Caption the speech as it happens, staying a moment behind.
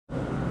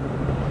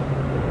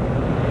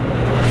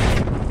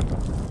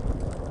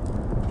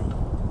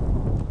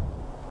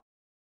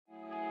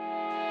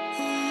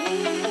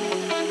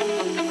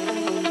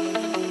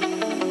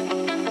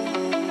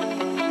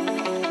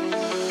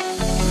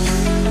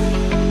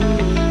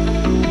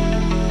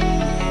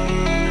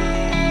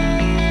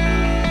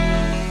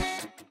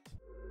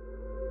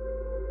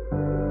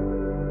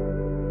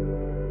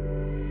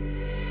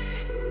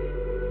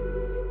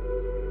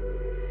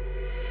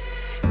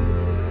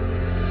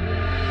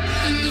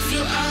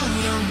you're out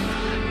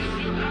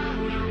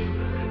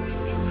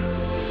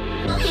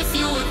if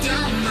you were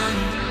down,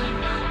 man.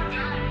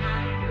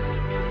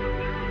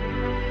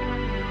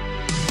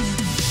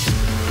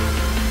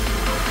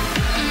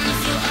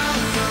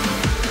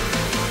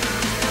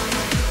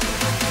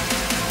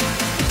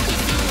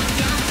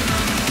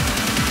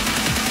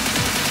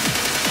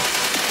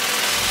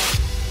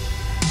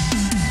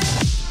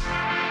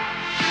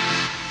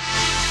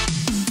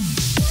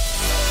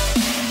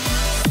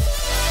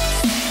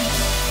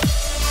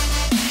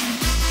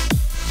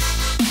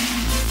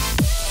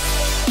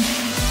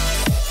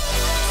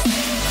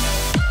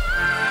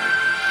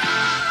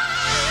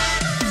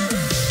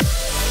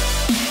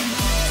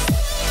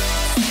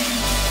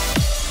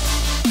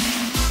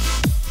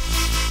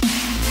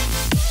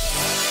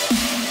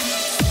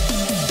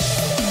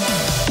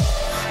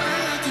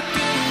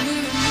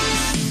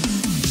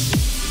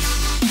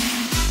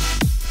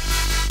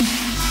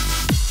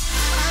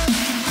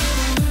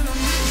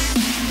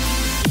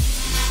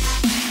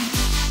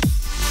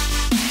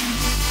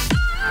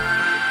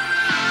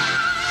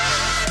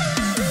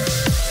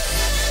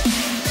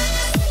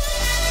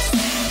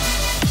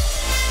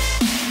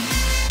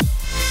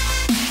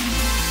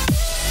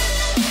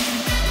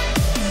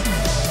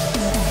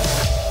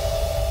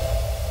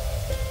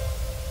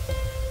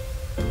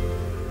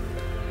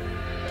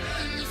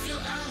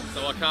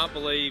 So I can't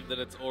believe that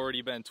it's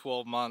already been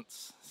 12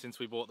 months since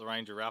we bought the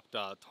Ranger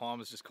Raptor. Time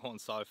has just gone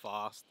so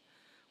fast.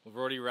 We've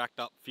already racked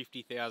up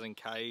 50,000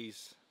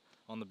 Ks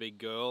on the big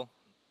girl,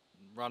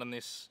 running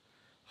this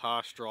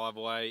harsh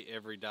driveway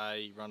every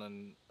day,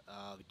 running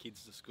the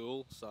kids to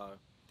school. So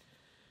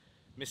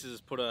Mrs.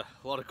 has put a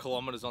lot of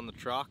kilometers on the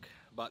truck,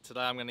 but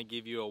today I'm going to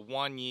give you a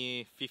 1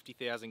 year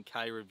 50,000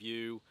 K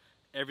review,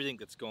 everything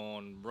that's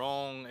gone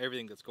wrong,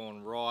 everything that's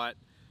gone right,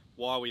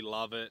 why we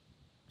love it,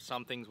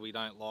 some things we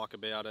don't like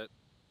about it,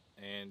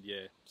 and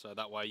yeah, so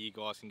that way you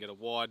guys can get a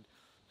wide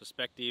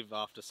perspective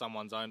after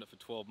someone's owned it for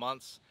 12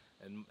 months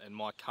and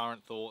my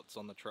current thoughts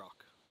on the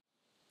truck.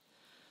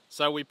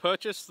 So we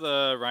purchased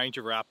the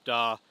Ranger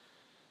Raptor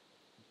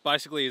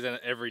basically as an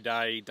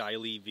everyday,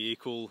 daily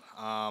vehicle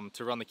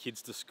to run the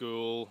kids to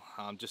school,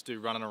 just do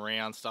running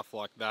around, stuff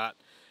like that.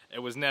 It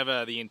was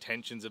never the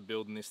intentions of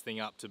building this thing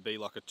up to be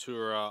like a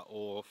tourer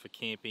or for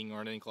camping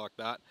or anything like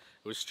that.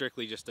 It was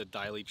strictly just a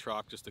daily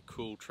truck, just a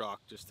cool truck,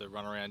 just to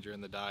run around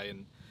during the day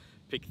and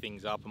pick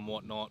things up and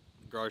whatnot,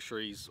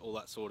 groceries, all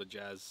that sort of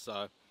jazz.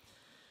 So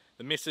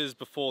the missus,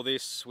 before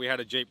this, we had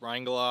a Jeep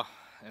Wrangler,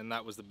 and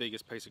that was the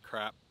biggest piece of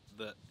crap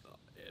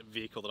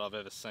vehicle that I've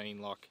ever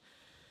seen. Like,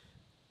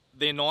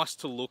 they're nice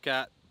to look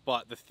at,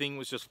 but the thing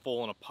was just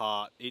falling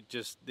apart.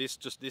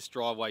 This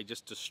driveway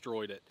just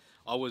destroyed it.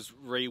 I was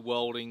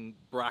re-welding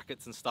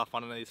brackets and stuff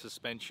underneath the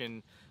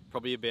suspension.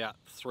 Probably about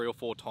 3 or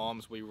 4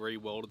 times we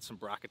re-welded some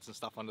brackets and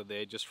stuff under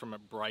there just from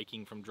it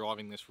breaking from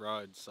driving this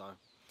road. So I'm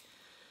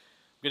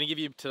going to give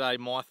you today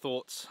my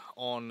thoughts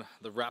on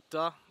the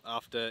Raptor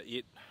after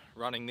it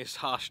running this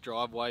harsh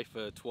driveway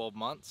for 12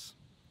 months.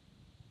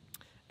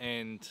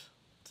 And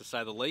to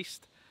say the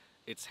least,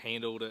 it's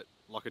handled it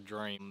like a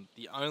dream.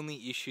 The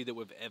only issue that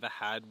we've ever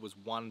had was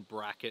one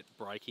bracket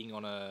breaking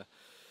on a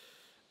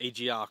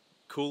EGR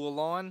cooler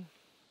line.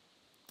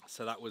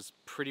 So that was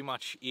pretty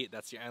much it.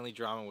 That's the only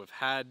drama we've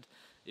had.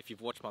 If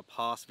you've watched my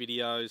past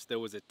videos, there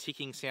was a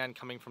ticking sound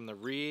coming from the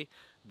rear.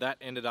 That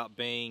ended up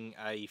being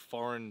a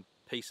foreign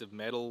piece of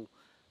metal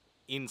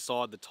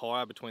inside the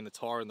tyre, between the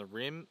tyre and the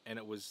rim, and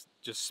it was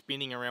just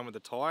spinning around with the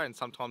tyre, and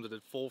sometimes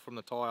it'd fall from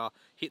the tyre,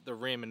 hit the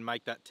rim and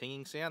make that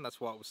tinging sound. That's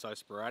why it was so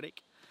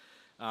sporadic.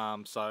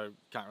 So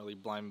can't really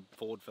blame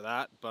Ford for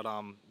that, but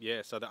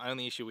yeah, so the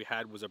only issue we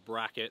had was a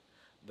bracket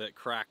that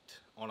cracked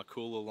on a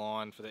cooler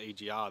line for the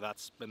EGR.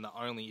 That's been the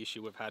only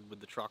issue we've had with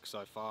the truck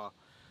so far.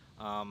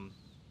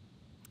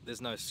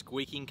 There's no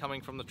squeaking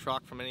coming from the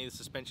truck from any of the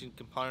suspension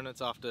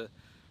components after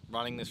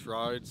running this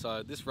road.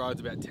 So this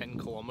road's about 10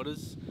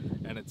 kilometers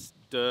and it's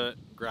dirt,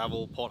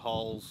 gravel,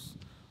 potholes,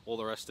 all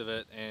the rest of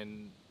it,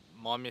 and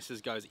my missus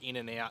goes in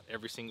and out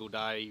every single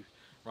day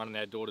running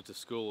our daughter to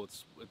school.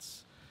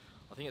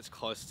 I think it's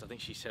close. I think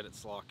she said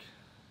it's like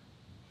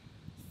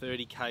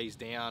 30 Ks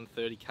down,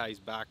 30 Ks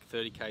back,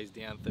 30 Ks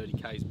down, 30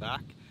 Ks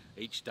back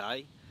each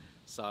day.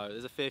 So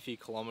there's a fair few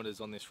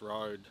kilometers on this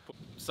road.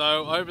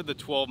 So over the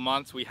 12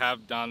 months we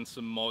have done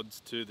some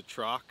mods to the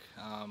truck.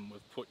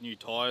 We've put new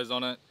tyres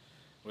on it,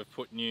 we've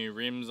put new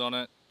rims on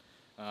it,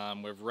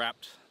 we've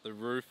wrapped the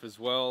roof as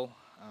well.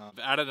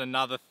 We've added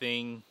another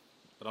thing,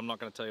 but I'm not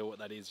going to tell you what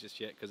that is just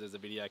yet because there's a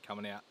video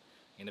coming out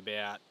in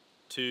about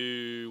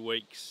 2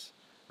 weeks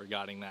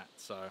regarding that,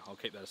 so I'll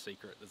keep that a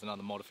secret. There's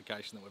another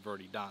modification that we've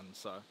already done.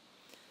 So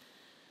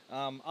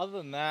other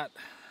than that,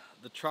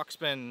 the truck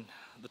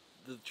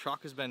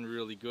has been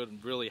really good. I'm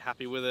really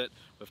happy with it.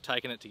 We've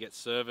taken it to get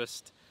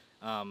serviced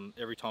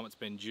every time it's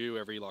been due,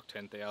 every like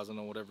 10,000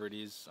 or whatever it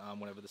is,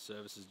 whenever the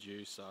service is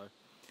due. So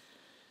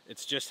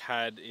it's just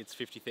had its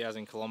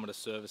 50,000 kilometer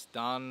service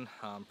done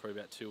probably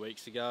about 2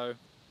 weeks ago.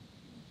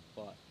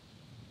 But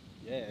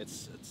yeah,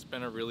 it's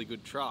been a really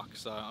good truck.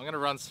 So I'm going to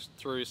run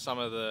through some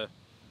of the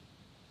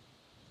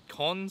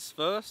cons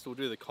first. We'll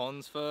do the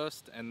cons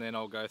first, and then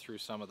I'll go through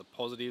some of the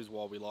positives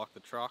while we like the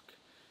truck.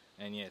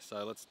 And yeah,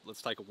 so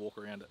let's take a walk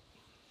around it.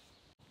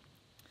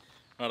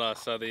 Righto,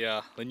 so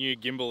the new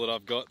gimbal that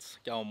I've got's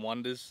going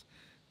wonders.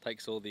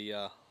 Takes all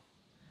the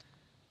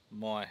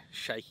my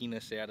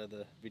shakiness out of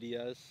the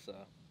videos. So,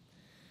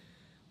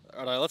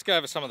 righto, let's go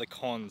over some of the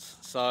cons.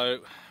 So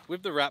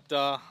with the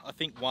Raptor, I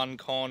think one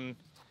con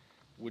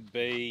would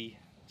be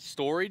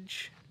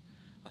storage.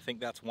 I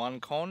think that's one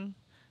con.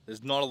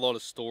 There's not a lot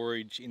of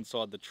storage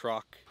inside the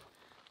truck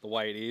the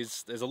way it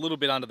is. There's a little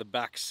bit under the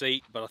back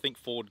seat, but I think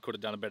Ford could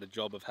have done a better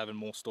job of having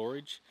more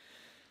storage.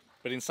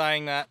 But in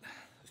saying that,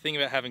 the thing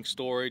about having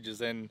storage is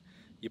then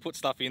you put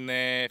stuff in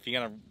there. If you're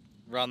going to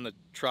run the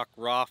truck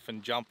rough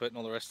and jump it and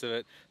all the rest of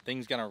it,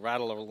 things going to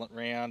rattle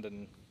around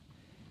and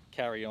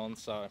carry on.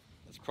 So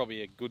it's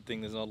probably a good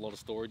thing there's not a lot of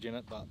storage in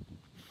it. But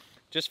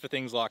just for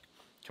things like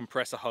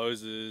compressor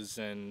hoses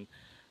and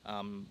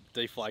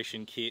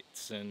deflation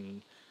kits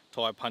and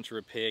tyre puncture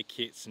repair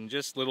kits and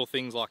just little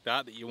things like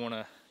that that you want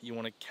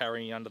to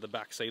carry under the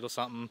back seat or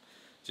something,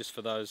 just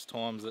for those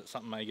times that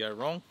something may go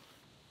wrong.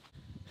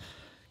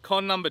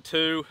 Con number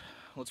two,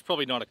 well, it's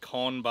probably not a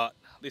con, but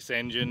this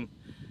engine,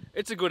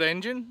 it's a good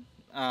engine.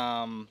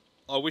 I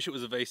wish it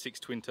was a V6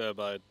 twin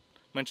turbo.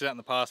 Mentioned that in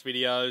the past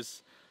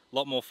videos. A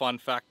lot more fun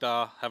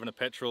factor having a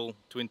petrol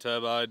twin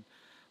turbo.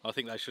 I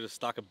think they should have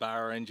stuck a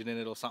Barra engine in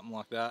it or something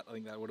like that. I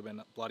think that would have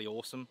been bloody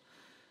awesome.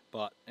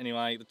 But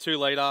anyway, the 2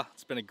 litre,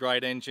 it's been a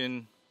great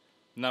engine.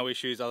 No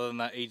issues other than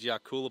that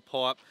EGR cooler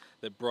pipe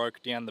that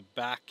broke down the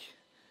back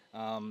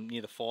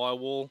near the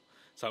firewall.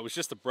 So it was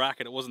just the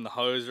bracket, it wasn't the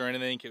hose or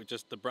anything, it was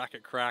just the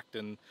bracket cracked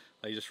and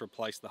they just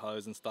replaced the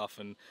hose and stuff,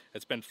 and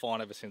it's been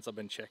fine ever since. I've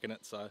been checking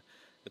it, so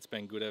it's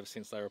been good ever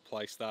since they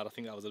replaced that. I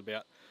think that was at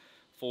about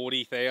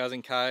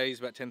 40,000 Ks,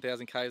 about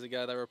 10,000 Ks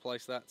ago they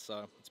replaced that,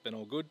 so it's been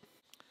all good.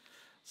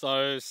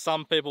 So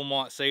some people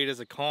might see it as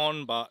a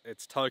con, but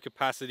it's tow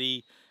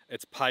capacity,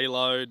 it's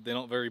payload, they're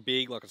not very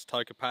big, like its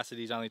tow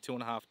capacity is only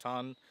 2.5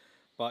 tonne.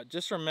 But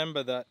just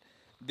remember that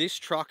this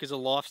truck is a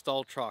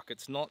lifestyle truck.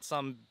 It's not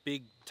some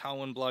big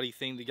towing bloody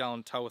thing to go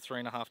and tow a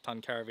 3.5 tonne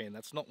caravan.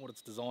 That's not what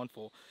it's designed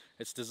for.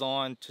 It's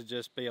designed to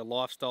just be a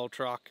lifestyle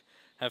truck,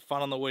 have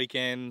fun on the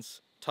weekends,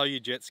 tow your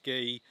jet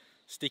ski,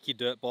 stick your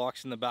dirt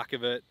bikes in the back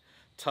of it,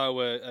 tow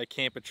a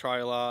camper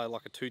trailer,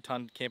 like a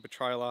 2-tonne camper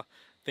trailer,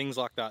 things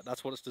like that.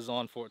 That's what it's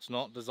designed for. It's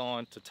not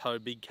designed to tow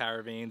big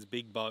caravans,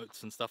 big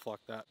boats and stuff like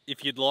that.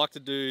 If you'd like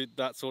to do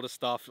that sort of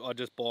stuff, I'd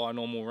just buy a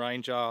normal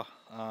Ranger,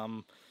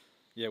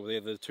 yeah, with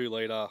either the 2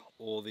 litre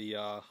or the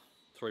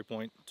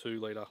 3.2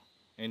 litre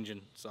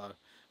engine, so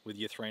with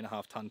your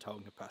 3.5 tonne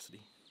towing capacity.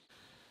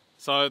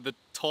 So the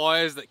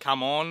tyres that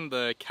come on,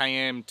 the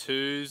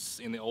KM2s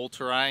in the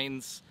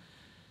all-terrains,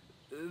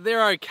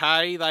 they're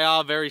okay. They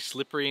are very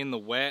slippery in the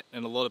wet,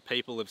 and a lot of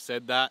people have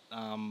said that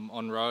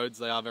on roads.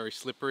 They are very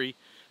slippery.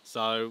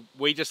 So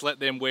we just let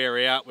them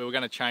wear out. We were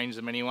going to change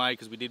them anyway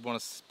because we did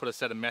want to put a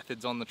set of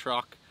methods on the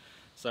truck.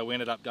 So we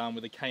ended up going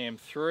with the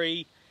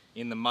KM3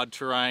 in the mud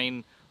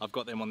terrain. I've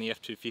got them on the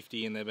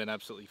F250 and they've been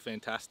absolutely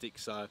fantastic.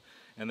 So,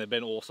 and they've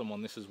been awesome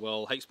on this as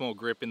well. Heaps more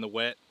grip in the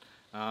wet.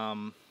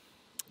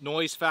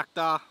 Noise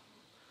factor,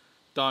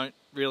 don't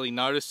really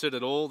notice it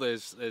at all.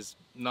 There's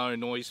no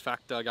noise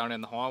factor going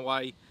down the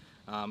highway.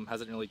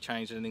 Hasn't really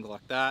changed anything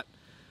like that.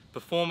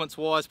 Performance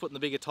wise, putting the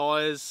bigger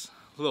tyres,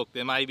 look,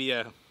 there may be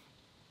a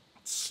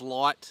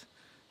slight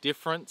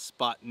difference,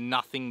 but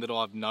nothing that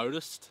I've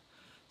noticed.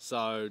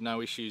 So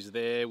no issues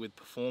there with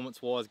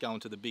performance wise going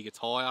to the bigger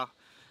tyre.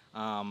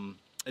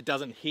 It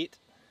doesn't hit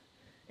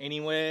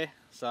anywhere,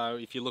 so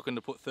if you're looking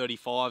to put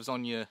 35s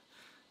on your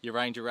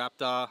Ranger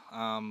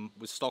Raptor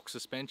with stock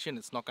suspension,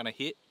 it's not going to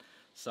hit,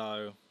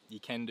 so you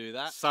can do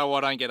that. So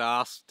I don't get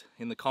asked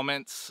in the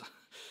comments,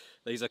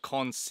 these are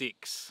Con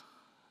 6,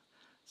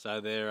 so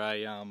they're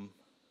a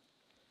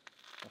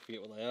I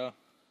forget what they are.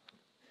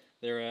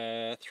 They're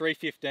a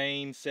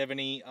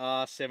 315/70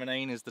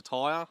 R17 is the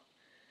tyre,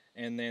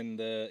 and then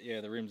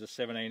the rims are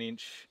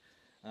 17-inch.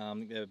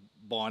 They're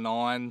by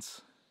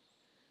 9s,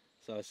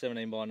 so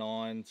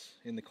 17x9s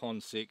in the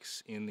Con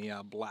 6 in the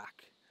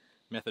black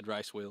method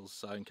race wheels.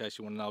 So in case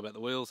you want to know about the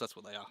wheels, that's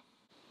what they are.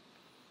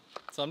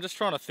 So I'm just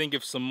trying to think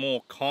of some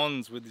more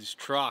cons with this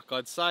truck.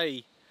 I'd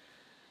say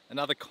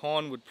another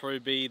con would probably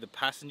be the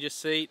passenger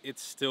seat.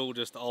 It's still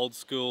just old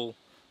school,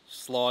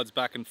 slides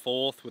back and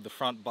forth with the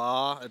front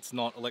bar. It's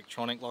not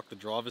electronic like the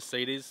driver's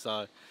seat is,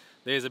 so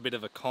there's a bit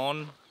of a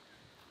con.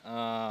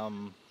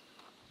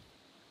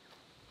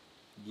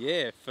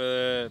 Yeah,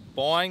 for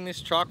buying this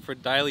truck for a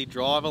daily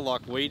driver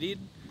like we did,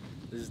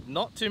 there's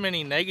not too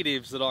many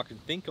negatives that I can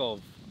think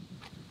of.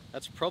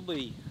 That's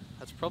probably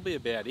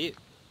about it.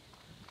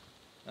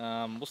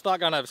 We'll start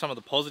going over some of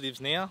the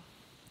positives now.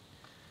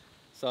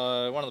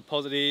 So one of the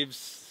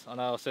positives, I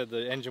know I said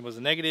the engine was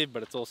a negative,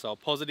 but it's also a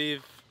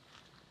positive.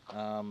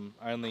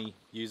 Only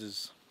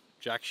uses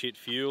jack shit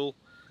fuel.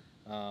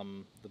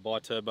 The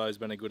bi-turbo's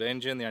been a good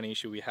engine. The only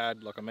issue we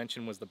had, like I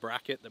mentioned, was the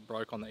bracket that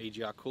broke on the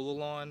EGR cooler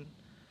line.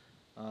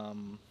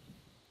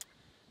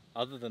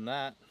 Other than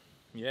that,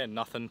 yeah,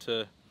 nothing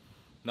to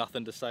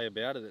nothing to say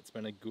about it. It's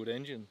been a good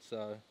engine,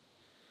 so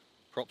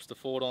props to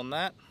Ford on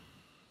that.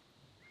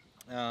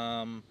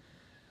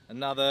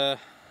 Another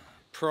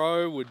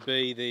pro would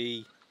be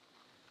the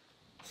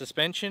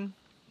suspension.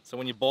 So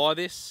when you buy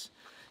this,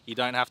 you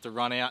don't have to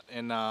run out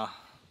and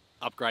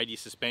upgrade your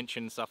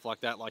suspension and stuff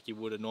like that like you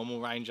would a normal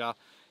Ranger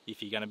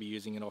if you're going to be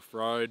using it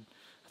off-road.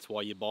 That's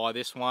why you buy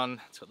this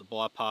one. It's got the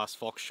bypass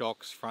Fox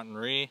shocks front and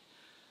rear,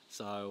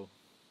 so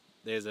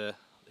there's a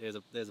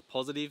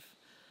positive.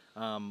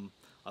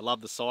 I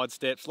love the side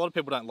steps. A lot of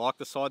people don't like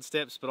the side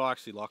steps, but I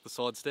actually like the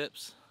side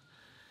steps.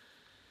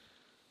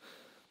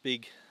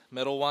 Big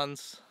metal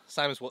ones,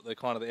 same as what the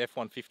kind of the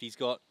F-150's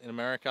got in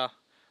America.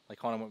 They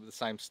kind of went with the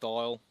same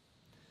style.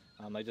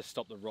 They just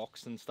stop the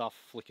rocks and stuff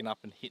flicking up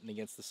and hitting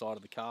against the side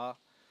of the car.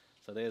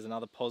 So there's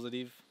another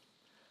positive.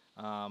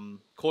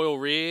 Coil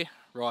rear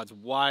rides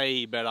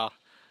way better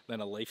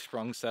than a leaf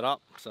sprung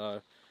setup,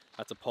 so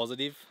that's a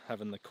positive,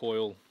 having the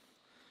coil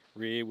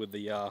rear with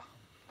the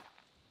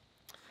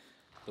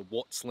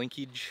Watts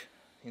linkage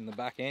in the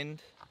back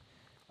end.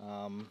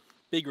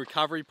 Big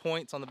recovery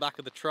points on the back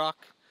of the truck,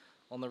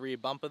 on the rear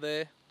bumper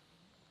there,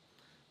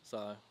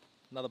 so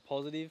another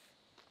positive.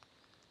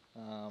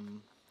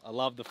 I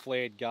love the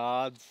flared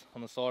guards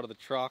on the side of the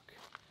truck.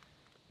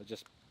 They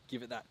just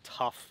give it that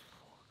tough,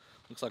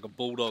 looks like a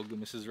bulldog, the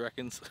missus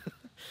reckons.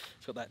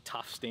 It's got that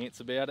tough stance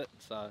about it,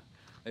 so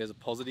there's a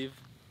positive.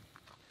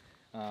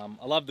 I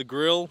love the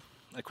grille.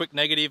 A quick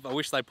negative, I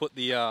wish they put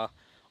the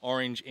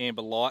orange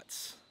amber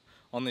lights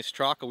on this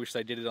truck. I wish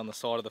they did it on the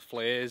side of the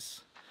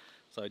flares.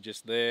 So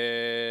just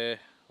there,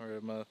 where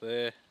am I,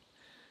 there.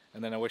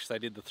 And then I wish they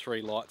did the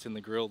 3 lights in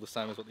the grille, the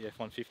same as what the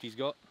F-150's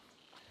got.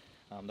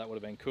 That would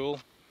have been cool.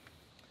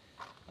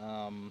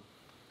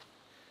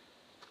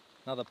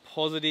 Another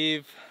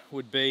positive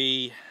would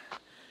be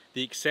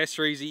the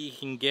accessories that you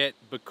can get,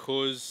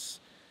 because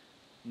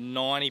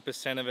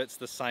 90% of it's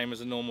the same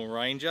as a normal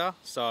Ranger.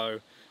 So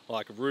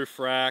like roof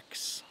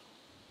racks,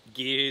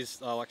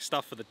 gears, like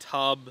stuff for the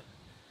tub,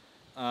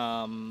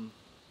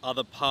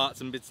 other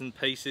parts and bits and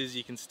pieces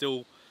you can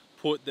still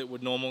put that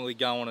would normally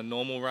go on a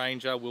normal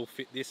Ranger will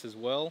fit this as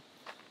well.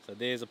 So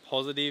there's a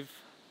positive.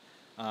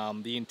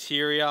 The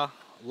interior,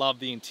 love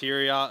the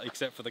interior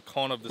except for the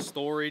con of the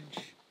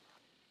storage.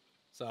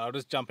 So I'll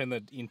just jump in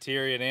the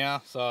interior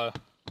now. So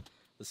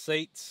the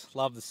seats,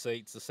 love the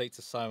seats. The seats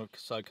are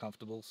so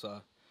comfortable,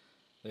 so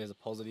there's a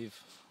positive.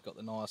 Got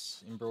the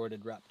nice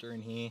embroidered Raptor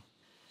in here.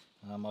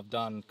 I've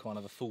done kind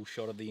of a full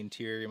shot of the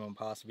interior in my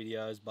past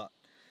videos, but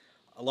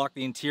I like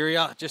the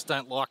interior, just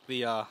don't like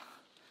the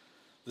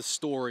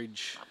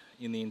storage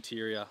in the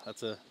interior.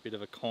 That's a bit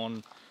of a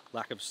con,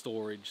 lack of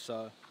storage.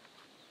 So,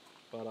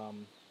 but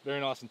very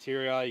nice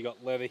interior. You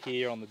got leather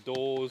here on the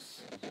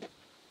doors.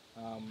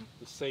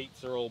 The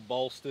seats are all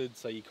bolstered,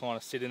 so you kind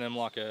of sit in them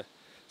like a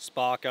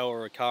Sparko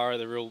or a Caro.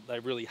 They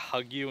really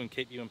hug you and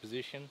keep you in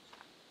position,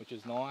 which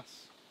is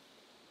nice.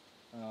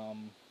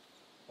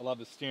 I love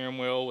the steering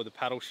wheel with the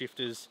paddle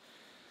shifters.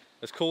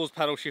 As cool as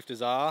paddle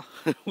shifters are,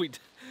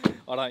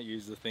 I don't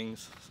use the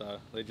things, so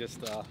they're just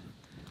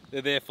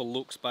they're there for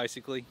looks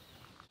basically.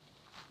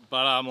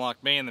 But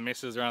like me and the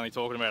missus were only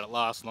talking about it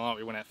last night.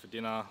 We went out for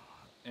dinner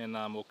and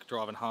we're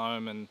driving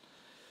home, and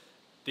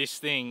this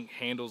thing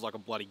handles like a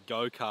bloody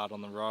go-kart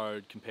on the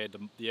road compared to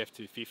the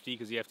F250,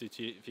 because the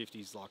F250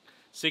 is like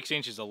 6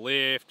 inches of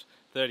lift,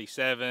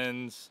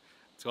 37s.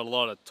 It's got a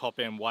lot of top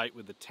end weight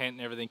with the tent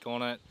and everything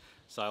on it.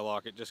 So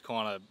like it just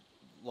kind of,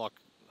 like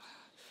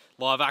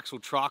live axle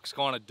trucks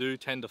kind of do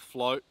tend to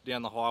float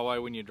down the highway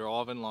when you're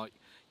driving, like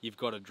you've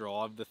got to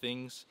drive the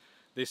things.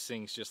 This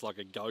thing's just like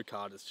a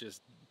go-kart. It's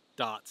just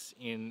darts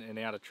in and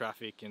out of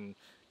traffic, and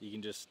you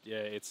can just, yeah,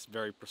 it's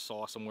very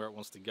precise on where it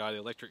wants to go. The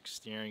electric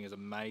steering is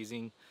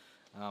amazing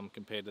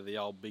compared to the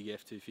old big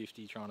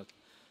F250 trying to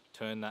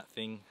turn that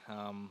thing.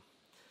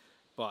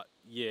 But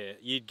yeah,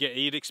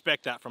 you'd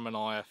expect that from an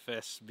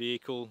IFS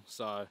vehicle.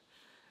 So,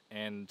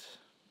 and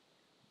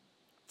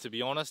to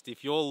be honest,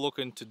 if you're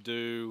looking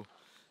to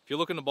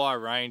buy a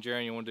Ranger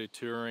and you want to do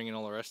touring and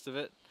all the rest of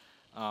it,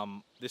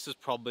 this is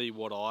probably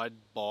what I'd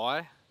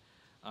buy.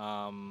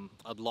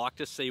 I'd like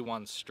to see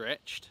one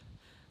stretched.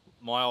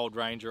 My old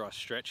Ranger, I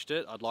stretched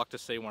it. I'd like to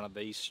see one of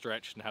these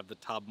stretched and have the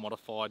tub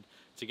modified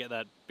to get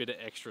that bit of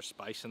extra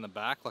space in the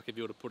back. Like if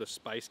you were to put a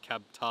space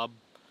cab tub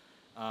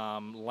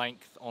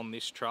length on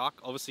this truck,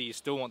 obviously you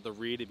still want the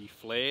rear to be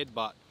flared,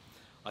 but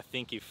I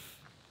think if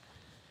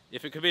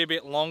it could be a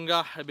bit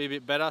longer, it'd be a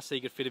bit better, so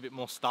you could fit a bit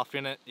more stuff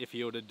in it. If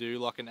you were to do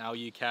like an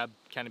LU cab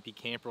canopy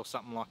camper or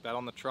something like that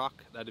on the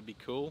truck, that'd be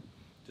cool,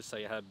 just so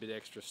you had a bit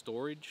extra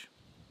storage.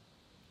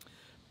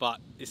 But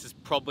this is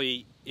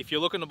probably, if you're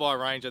looking to buy a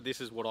Ranger,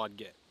 this is what I'd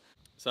get.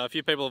 So a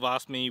few people have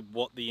asked me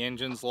what the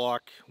engine's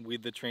like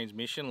with the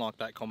transmission, like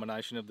that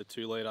combination of the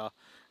 2 litre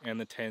and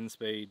the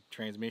 10-speed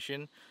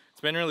transmission. It's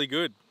been really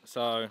good.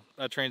 So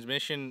that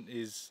transmission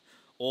is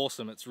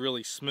awesome. It's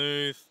really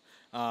smooth.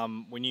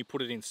 When you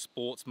put it in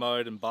sports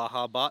mode and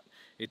Baja butt,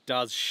 it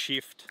does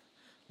shift,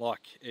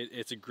 like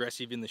it's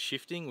aggressive in the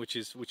shifting, which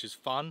is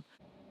fun.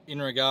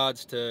 In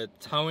regards to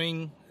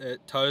towing, it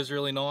tows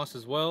really nice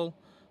as well.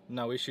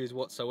 no issues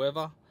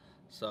whatsoever.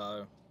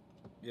 So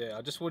yeah,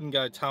 I just wouldn't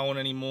go towing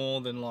any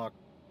more than like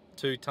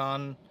 2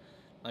 ton,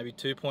 maybe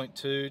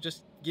 2.2.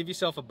 Just give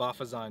yourself a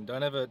buffer zone.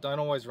 Don't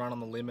always run on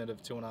the limit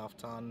of 2.5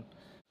 ton.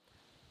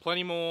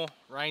 Plenty more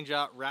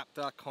Ranger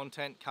Raptor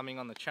content coming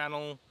on the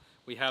channel.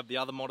 We have the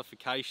other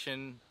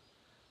modification.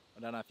 I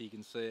don't know if you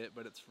can see it,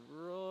 but it's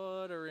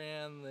right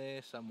around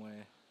there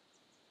somewhere.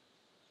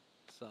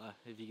 So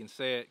if you can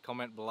see it,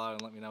 comment below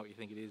and let me know what you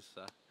think it is.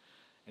 So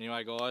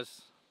anyway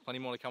guys, plenty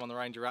more to come on the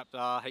Ranger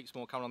Raptor, heaps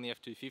more coming on the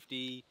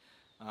F250.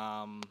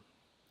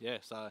 Yeah,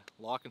 so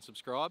like and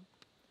subscribe,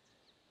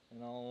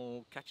 and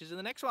I'll catch you in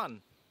the next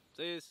one.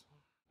 See yous.